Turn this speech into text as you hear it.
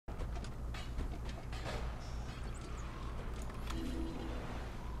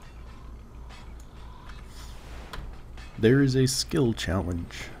There is a skill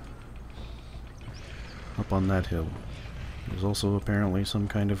challenge up on that hill. There's also apparently some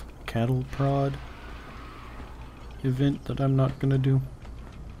kind of cattle prod event that I'm not gonna do.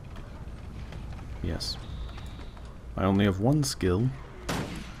 Yes. I only have one skill,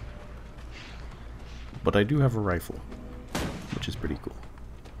 but I do have a rifle, which is pretty cool.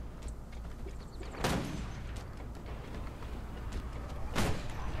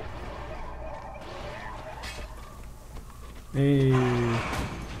 Hey,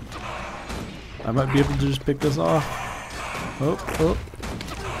 I might be able to just pick this off. Oh, oh.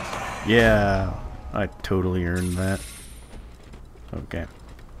 Yeah, I totally earned that. Okay.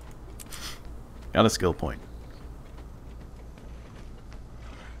 Got a skill point.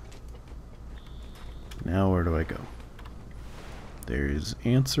 Now where do I go? There's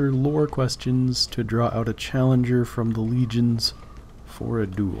answer lore questions to draw out a challenger from the legions for a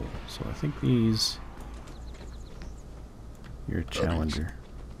duel. So I think these... You're a challenger.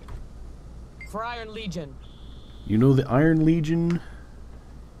 For Iron Legion. You know the Iron Legion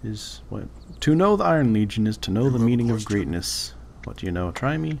is what? To know the Iron Legion is to know the meaning of greatness. What do you know?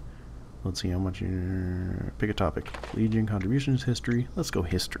 Try me. Let's see how much you... Pick a topic. Legion, contributions, history. Let's go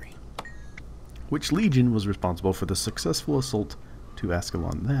history. Which legion was responsible for the successful assault to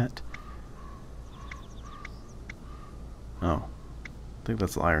Ascalon? That. Oh. I think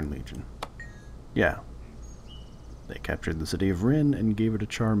that's the Iron Legion. Yeah. They captured the city of Ren and gave it a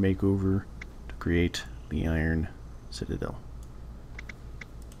char makeover to create the Iron Citadel.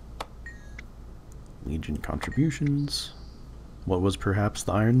 Legion contributions. What was perhaps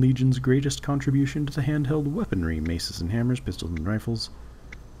the Iron Legion's greatest contribution to the handheld weaponry? Maces and hammers, pistols and rifles.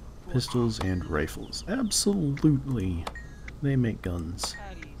 Pistols and rifles. Absolutely. They make guns.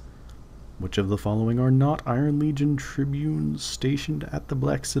 Which of the following are not Iron Legion tribunes stationed at the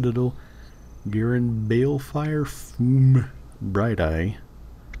Black Citadel? Garen Balefire, Foom, Bright Eye,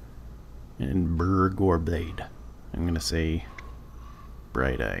 and Brr Gorblade. I'm gonna say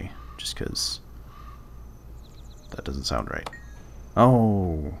Bright Eye, just because that doesn't sound right.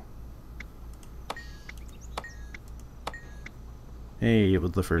 Oh! Hey, it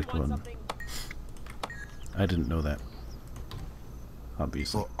was the first one. I didn't know that.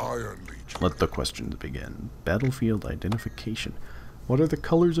 Obviously. Let the questions begin. Battlefield identification. What are the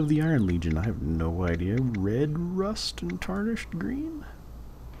colors of the Iron Legion? I have no idea. Red, rust, and tarnished green?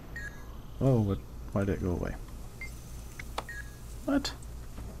 Oh, what? Why did it go away? What?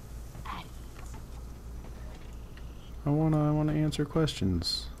 I wanna answer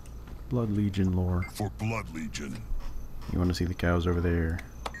questions. Blood Legion lore. For Blood Legion. You wanna see the cows over there?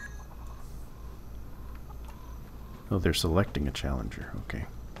 Oh, they're selecting a challenger. Okay.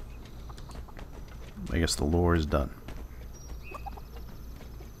 I guess the lore is done.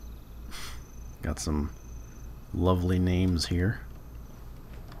 Got some lovely names here.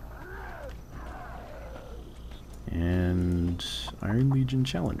 And Iron Legion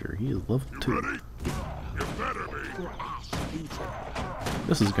Challenger. He is level 2. Ready? You better be.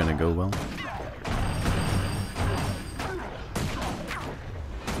 This is gonna go well.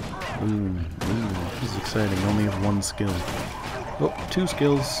 Ooh, this is exciting. I only have one skill. Oh, 2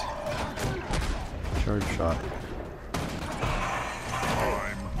 skills. Charge shot.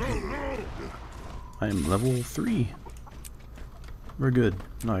 I am level 3. We're good.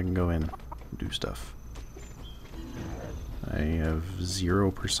 Now I can go in and do stuff. I have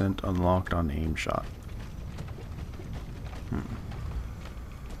 0% unlocked on aim shot.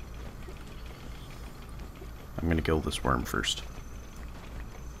 I'm gonna kill this worm first.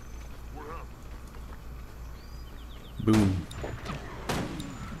 Boom.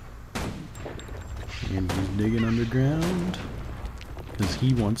 And he's digging underground because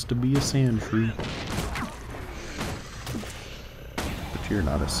he wants to be a sand shrew. But you're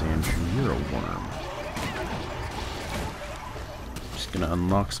not a sand shrew, you're a worm. Just gonna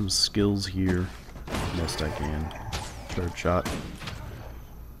unlock some skills here best I can. Charge shot.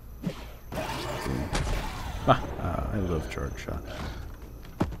 Boom. I love charge shot.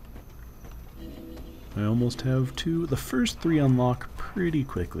 I almost have 2. The first 3 unlock pretty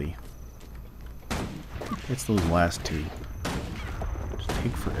quickly. It's those last 2. Just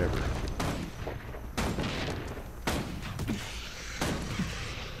take forever.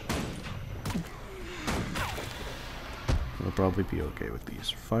 I'll probably be okay with these.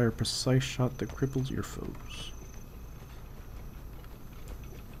 Fire a precise shot that cripples your foes.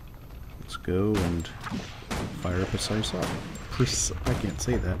 Let's go and fire a precise shot. I can't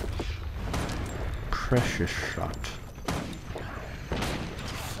say that. Precious shot.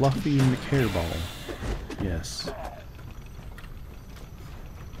 Fluffy in the care ball. Yes.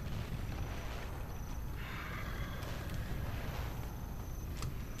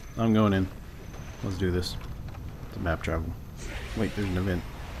 I'm going in. Let's do this. It's a map travel. Wait, there's an event.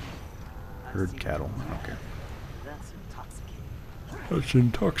 Herd cattle. Okay. That's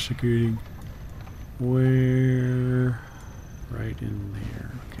intoxicating. Where? Right in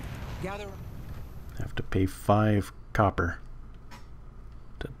there. Okay. Gather. Have to pay 5 copper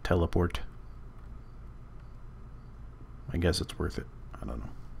to teleport. I guess it's worth it. I don't know.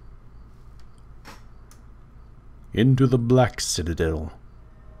 Into the Black Citadel.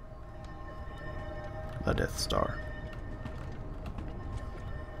 The Death Star.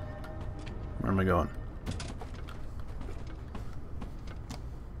 Where am I going?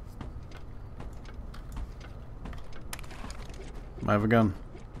 I have a gun.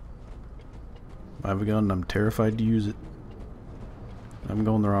 I have a gun and I'm terrified to use it. I'm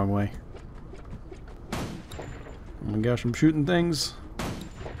going the wrong way. Oh my gosh, I'm shooting things.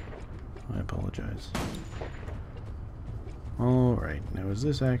 I apologize. Alright, now is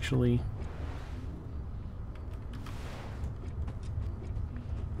this actually...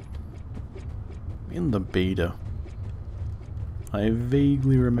 in the beta? I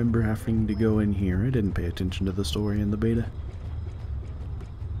vaguely remember having to go in here. I didn't pay attention to the story in the beta.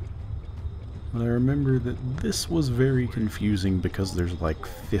 But I remember that this was very confusing because there's like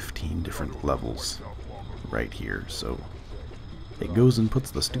 15 different levels right here. So it goes and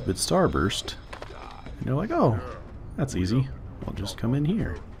puts the stupid starburst, and you're like, oh, that's easy. I'll just come in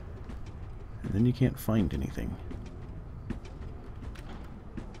here. And then you can't find anything.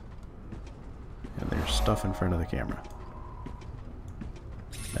 And there's stuff in front of the camera.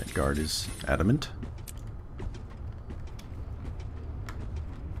 That guard is adamant.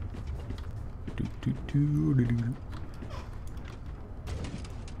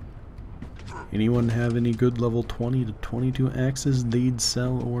 Anyone have any good level 20 to 22 axes they'd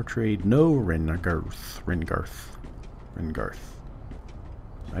sell or trade? No, Rengarth.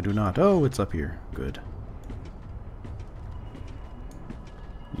 I do not. Oh, it's up here. Good.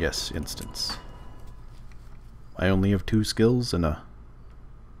 Yes, instance. I only have 2 skills and a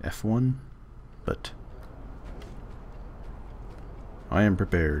F1, but I am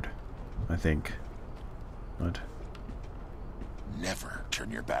prepared, I think. But Never turn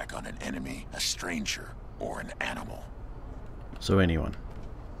your back on an enemy, a stranger, or an animal. so anyone.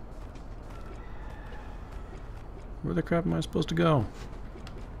 Where the crap am I supposed to go?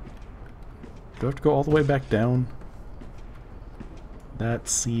 Do I have to go all the way back down? That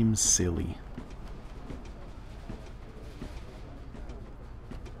seems silly.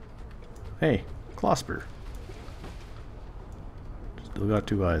 Hey, Closper. Still got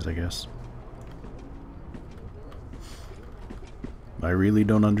 2 eyes, I guess. I really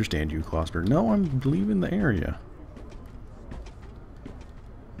don't understand you, Closper. No, I'm leaving the area.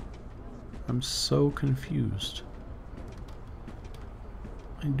 I'm so confused.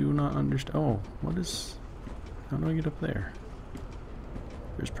 I do not understand. Oh, what is... how do I get up there?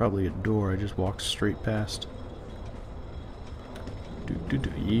 There's probably a door I just walked straight past.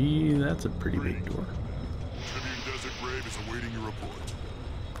 Yeah, that's a pretty big door. Tribune Desert Grave is awaiting your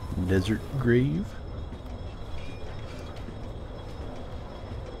report. Desert Grave?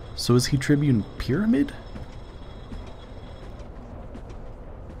 So is he Tribune Pyramid?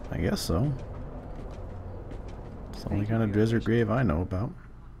 I guess so. It's the only kind of desert grave I know about.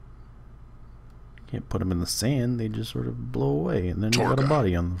 Can't put them in the sand, they just sort of blow away, and then you got a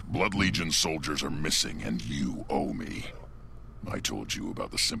body on the... Blood Legion soldiers are missing, and you owe me. I told you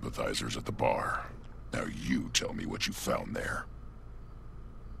about the sympathizers at the bar. Now you tell me what you found there.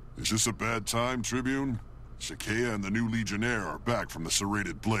 Is this a bad time, Tribune? Shakea and the new Legionnaire are back from the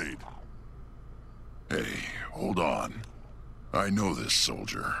Serrated Blade. Hey, hold on. I know this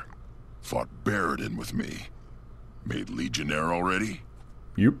soldier. Fought Baradin with me. Made Legionnaire already?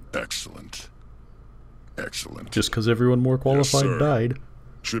 Yep. Excellent. Excellent. Just because everyone more qualified Yes, sir. died.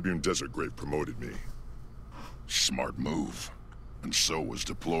 Tribune Desert Grave promoted me. Smart move. And so was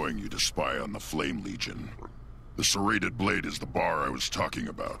deploying you to spy on the Flame Legion. The Serrated Blade is the bar I was talking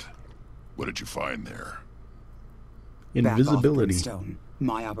about. What did you find there? Invisibility. Back off, Brimstone.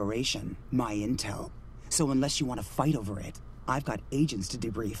 My operation, my intel. So unless you want to fight over it, I've got agents to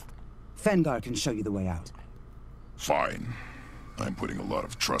debrief. Fengar can show you the way out. Fine. I'm putting a lot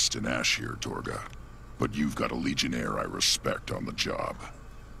of trust in Ash here, Torga. But you've got a Legionnaire I respect on the job.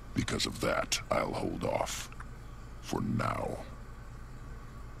 Because of that, I'll hold off. For now.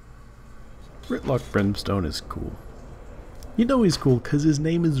 Ritlock Brimstone is cool. You know he's cool because his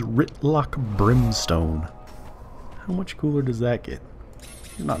name is Ritlock Brimstone. How much cooler does that get?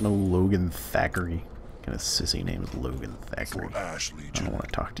 You're not no Logan Thackeray. What kind of sissy name is Logan Thackeray? For Ash I Legion. don't want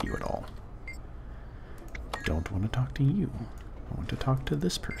to talk to you at all. Don't want to talk to you. I want to talk to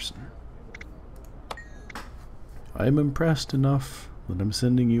this person. I am impressed enough that I'm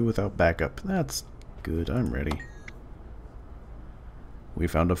sending you without backup. That's good. I'm ready. We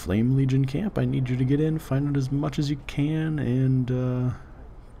found a Flame Legion camp. I need you to get in, find out as much as you can, and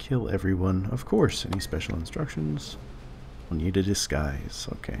kill everyone. Of course. Any special instructions? We'll need a disguise.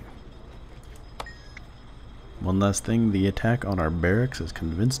 Okay. One last thing. The attack on our barracks has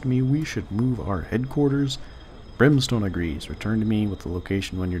convinced me we should move our headquarters. Brimstone agrees. Return to me with the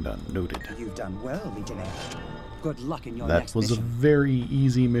location when you're done. Noted. You've done well, Legionnaire. Good luck in your That next was a mission. very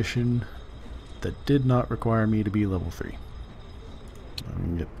easy mission that did not require me to be level 3. I'm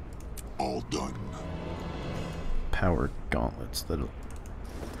gonna get All done. power gauntlets.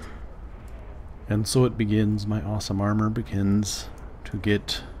 And so it begins. My awesome armor begins to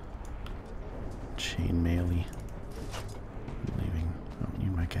get chainmail-y. I'm leaving. I don't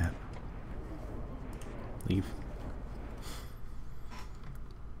need my cat. Leave.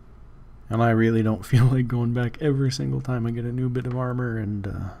 And I really don't feel like going back every single time I get a new bit of armor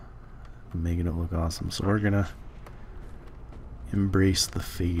and making it look awesome. So we're gonna embrace the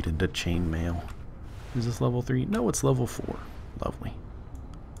fade into chainmail. Is this level 3? No, it's level 4. Lovely.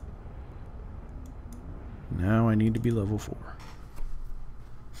 Now I need to be level 4.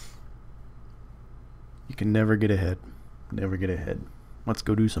 You can never get ahead. Never get ahead. Let's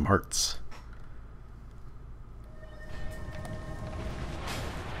go do some hearts.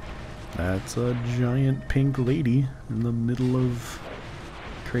 That's a giant pink lady in the middle of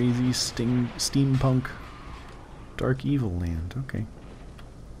crazy steampunk dark evil land. Okay.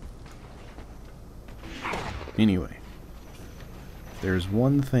 Anyway, there's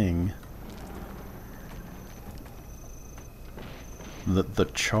one thing that the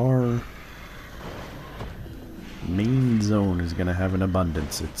Char main zone is going to have in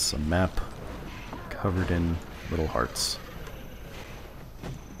abundance. It's a map covered in little hearts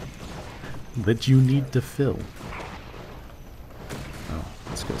that you need to fill. Oh,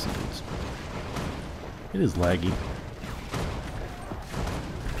 let's go some things. It is laggy.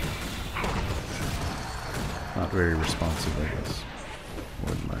 Not very responsive, I guess.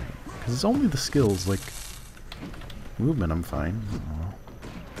 Wouldn't mind. Because it's only the skills, like movement, I'm fine. Oh.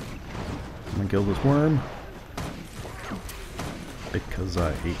 I'm gonna kill this worm. Because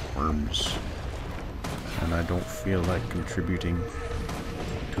I hate worms. And I don't feel like contributing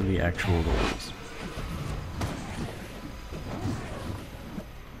to the actual goals.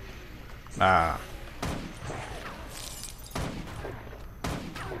 Ah.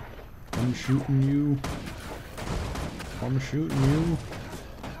 I'm shooting you. I'm shooting you.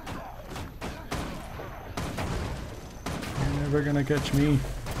 You're never gonna catch me.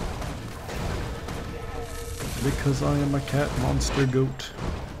 Because I am a cat monster goat.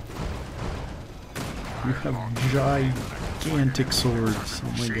 You have gigantic swords.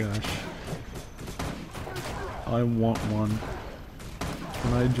 Oh my gosh. I want one.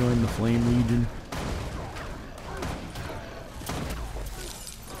 Can I join the Flame Legion?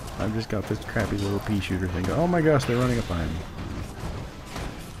 I've just got this crappy little pea shooter thing. Oh my gosh, they're running up behind me.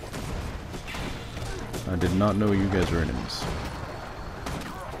 I did not know you guys were enemies.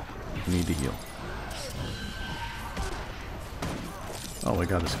 I need to heal. Oh, I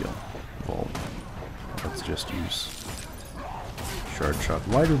got a skill. Well, let's just use Shard Shot.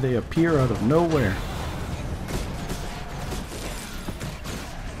 Why do they appear out of nowhere?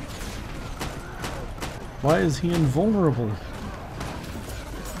 Why is he invulnerable?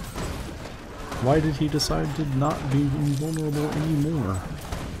 Why did he decide to not be invulnerable anymore?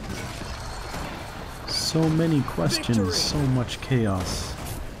 So many questions, so much chaos.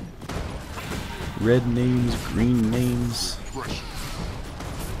 Red names, green names.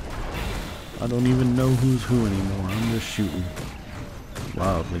 I don't even know who's who anymore. I'm just shooting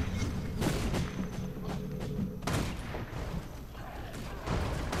wildly.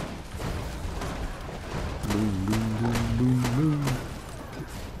 Boom, boom, boom, boom, boom.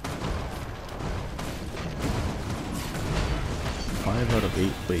 Five out of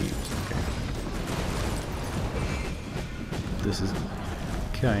 8 waves. Okay. This is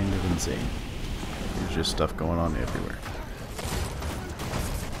kind of insane. There's just stuff going on everywhere.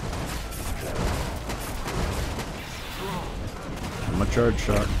 I'm a charge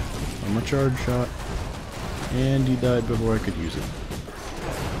shot. I'm a charge shot. And he died before I could use it.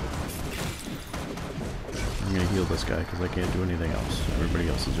 I'm gonna heal this guy because I can't do anything else. Everybody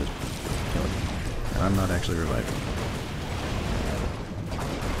else is just killing me. And I'm not actually reviving.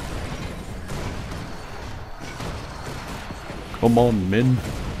 Come on, men.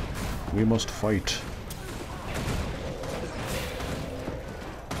 We must fight.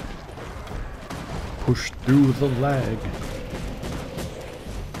 Push through the lag.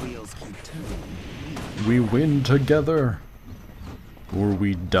 We win together, or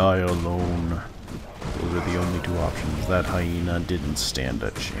we die alone. Those are the only two options. That hyena didn't stand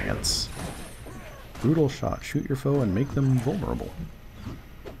a chance. Brutal shot. Shoot your foe and make them vulnerable.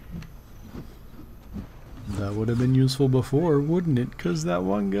 That would have been useful before, wouldn't it? Because that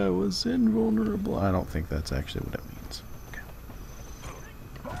one guy was invulnerable. I don't think that's actually what it means. Okay.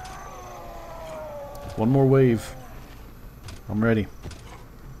 One more wave. I'm ready.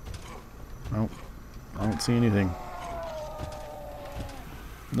 Nope. I don't see anything.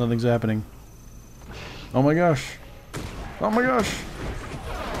 Nothing's happening. Oh my gosh. Oh my gosh.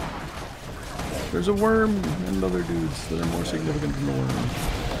 There's a worm and other dudes that are more significant than the worm.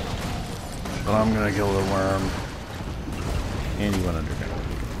 But I'm gonna kill the worm. And he went underground.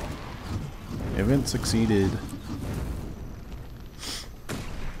 Event succeeded.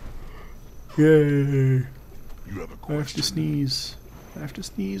 Yay. You have a I have to question? sneeze. I have to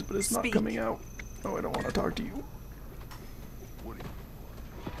sneeze, but it's not Speak. coming out. Oh, I don't want to talk to you. What do you-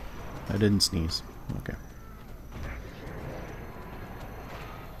 I didn't sneeze. Okay.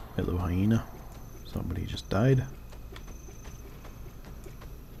 Hello, hyena. Somebody just died.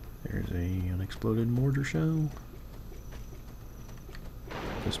 There's a unexploded mortar shell.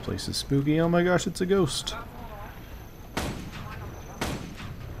 This place is spooky. Oh my gosh, it's a ghost.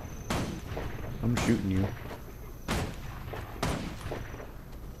 I'm shooting you.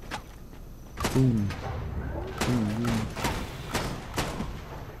 Boom. Boom, boom.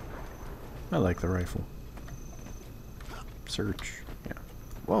 I like the rifle. Search. Yeah.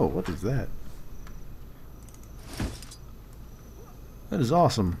 Whoa, what is that? That is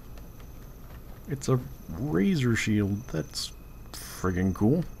awesome. It's a razor shield. That's friggin'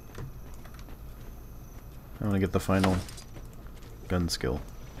 cool. I want to get the final gun skill.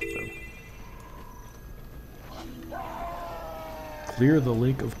 So. Clear the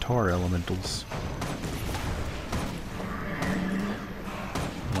lake of tar elementals.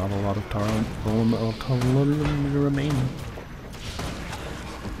 Not a lot of tar remaining.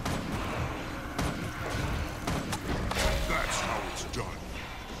 That's how it's done.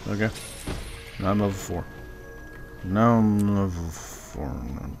 Okay. I'm level 4. Now I'm level 4.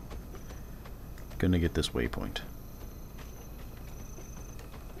 I'm gonna get this waypoint.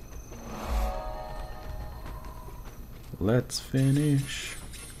 Let's finish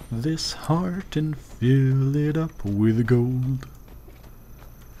this heart and fill it up with gold.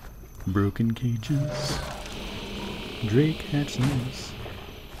 Broken cages, Drake hatchlings.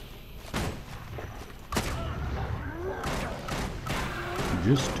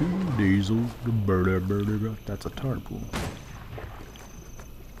 Just 2 days old. That's a tar pool.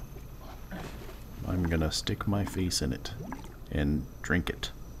 I'm gonna stick my face in it and drink it.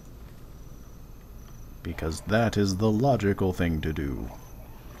 Because that is the logical thing to do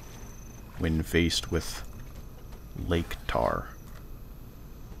when faced with lake tar.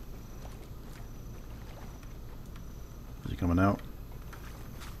 Is he coming out?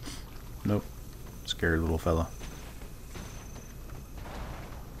 Nope. Scared little fella.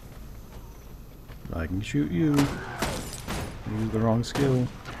 I can shoot you. Use the wrong skill.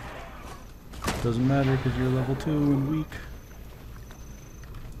 Doesn't matter because you're level 2 and weak.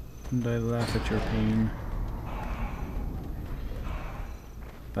 And I laugh at your pain.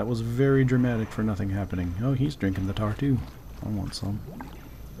 That was very dramatic for nothing happening. Oh, he's drinking the tar too. I want some.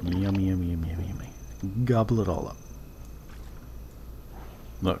 Yummy, yummy, yummy, yummy, yummy. Gobble it all up.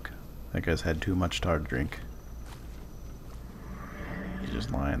 Look, that guy's had too much tar to drink. He's just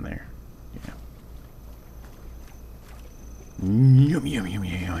lying there. Yeah. Yummy, yummy, yummy,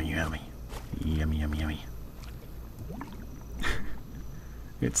 yummy, yummy. Yummy, yummy, yummy.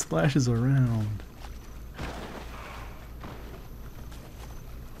 It splashes around.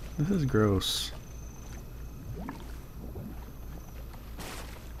 This is gross.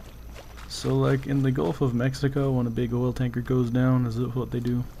 So, like, in the Gulf of Mexico, when a big oil tanker goes down, is it what they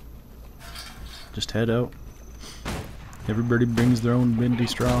do? Just head out. Everybody brings their own bendy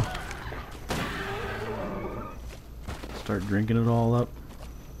straw. Start drinking it all up.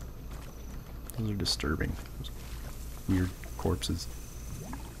 Those are disturbing. Those weird corpses.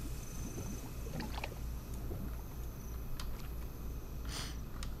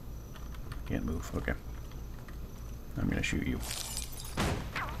 Can't move. Okay. I'm gonna shoot you.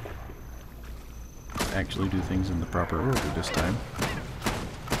 Actually do things in the proper order this time.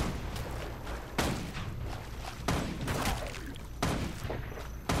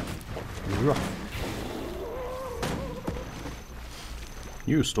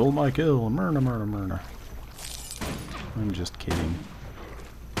 You stole my kill. Murder, murder, murder. I'm just kidding.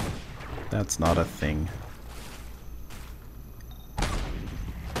 That's not a thing.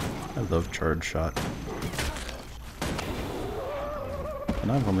 I love charge shot.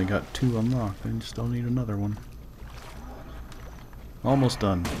 And I've only got 2 unlocked. I still need another one. Almost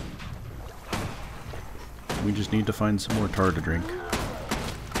done. We just need to find some more tar to drink.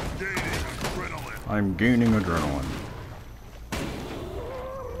 I'm gaining adrenaline.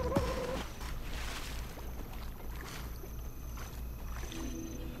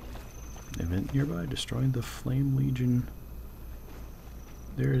 Event nearby, destroying the Flame Legion.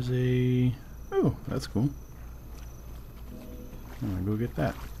 There's a... Oh, that's cool. I'm gonna go get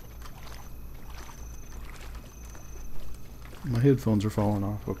that. My headphones are falling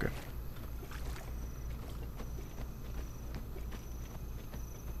off. Okay.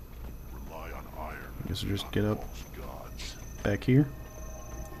 I guess I'll just get up back here.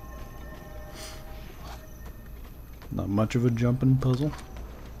 Not much of a jumping puzzle.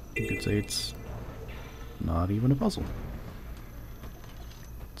 You could say it's not even a puzzle.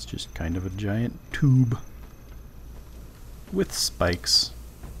 It's just kind of a giant tube with spikes.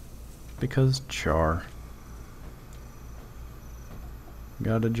 Because char.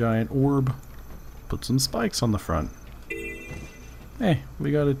 Got a giant orb. Put some spikes on the front. Hey,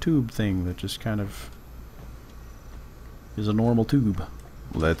 we got a tube thing that just kind of is a normal tube.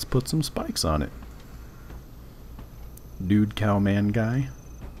 Let's put some spikes on it. Dude, cow, man, guy.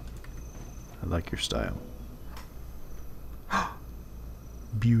 I like your style.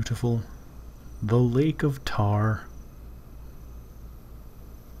 Beautiful. The Lake of Tar.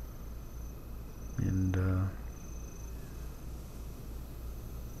 And,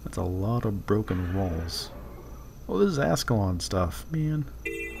 that's a lot of broken walls. Oh, this is Ascalon stuff, man.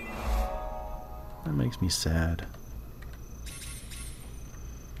 That makes me sad.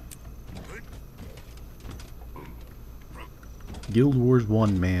 Guild Wars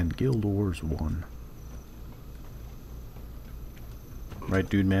 1, man. Guild Wars 1. Right,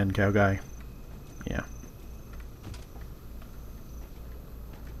 dude, man, cow guy? Yeah.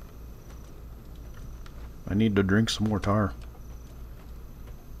 I need to drink some more tar.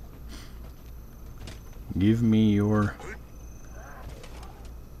 Give me your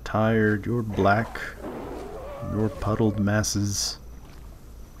tired, your black, your puddled masses.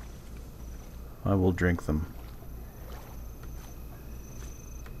 I will drink them.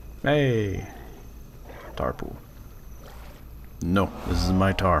 Hey! Tar pool. No, this is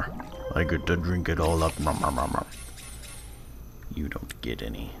my tar. I get to drink it all up. You don't get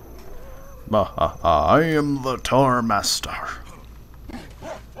any. I am the tar master.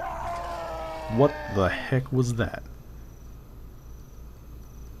 What the heck was that?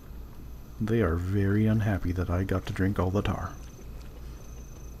 They are very unhappy that I got to drink all the tar.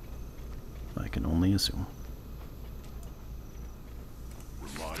 I can only assume.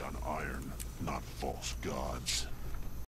 Rely on iron, not false gods.